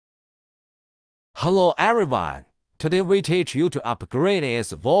Hello everyone, today we teach you to upgrade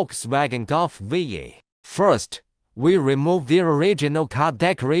its Volkswagen Golf VE. First, we remove the original car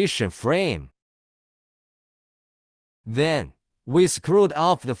decoration frame. Then, we screwed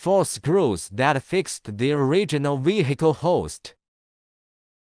off the 4 screws that fixed the original vehicle host.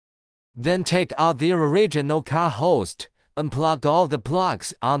 Then take out the original car host, unplug all the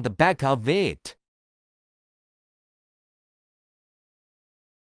plugs on the back of it.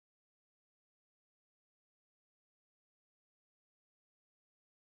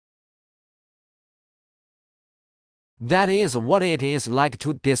 That is what it is like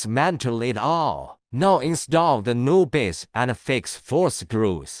to dismantle it all. Now install the new base and fix 4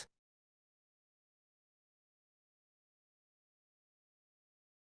 screws.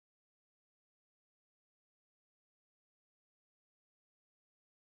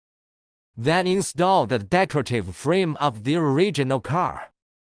 Then install the decorative frame of the original car.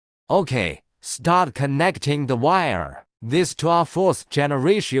 Okay, start connecting the wire. This to our 4th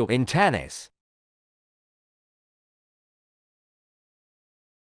generation antennas.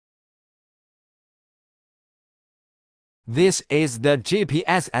 This is the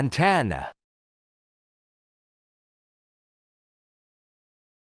GPS antenna.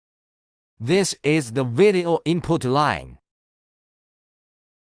 This is the video input line.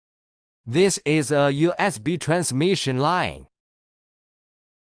 This is a USB transmission line.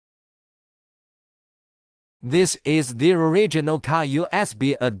 This is the original car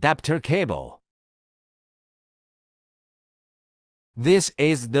USB adapter cable. This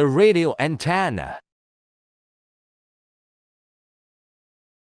is the radio antenna.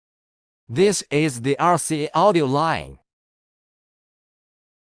 This is the RCA audio line.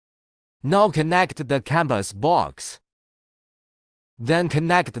 Now connect the canvas box. Then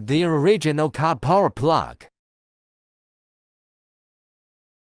connect the original car power plug.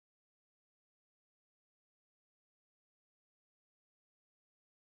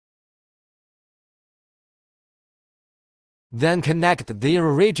 Then connect the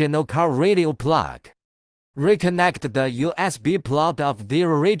original car radio plug. Reconnect the USB plug of the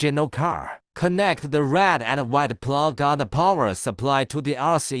original car. Connect the red and white plug on the power supply to the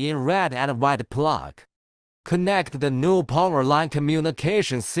RCA red and white plug. Connect the new power line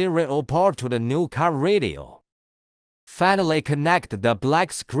communication serial port to the new car radio. Finally, connect the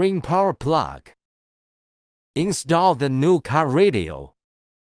black screen power plug. Install the new car radio.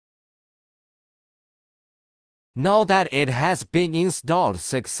 Now that it has been installed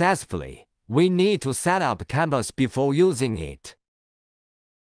successfully, we need to set up canvas before using it.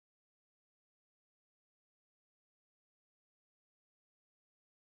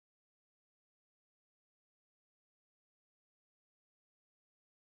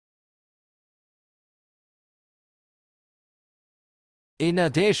 In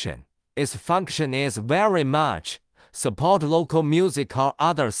addition, its function is very much support local music or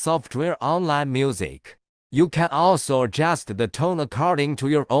other software online music. You can also adjust the tone according to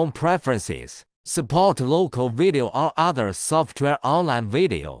your own preferences. Support local video or other software online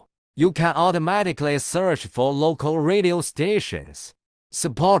video. You can automatically search for local radio stations.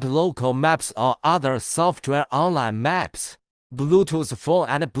 Support local maps or other software online maps. Bluetooth phone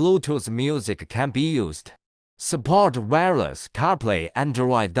and Bluetooth music can be used. Support wireless CarPlay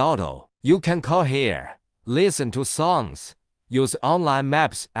Android Auto. You can call here, listen to songs, use online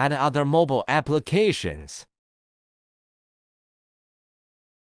maps and other mobile applications.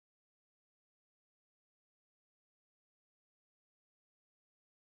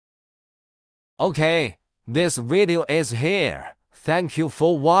 Okay, this video is here. Thank you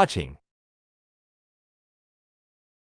for watching.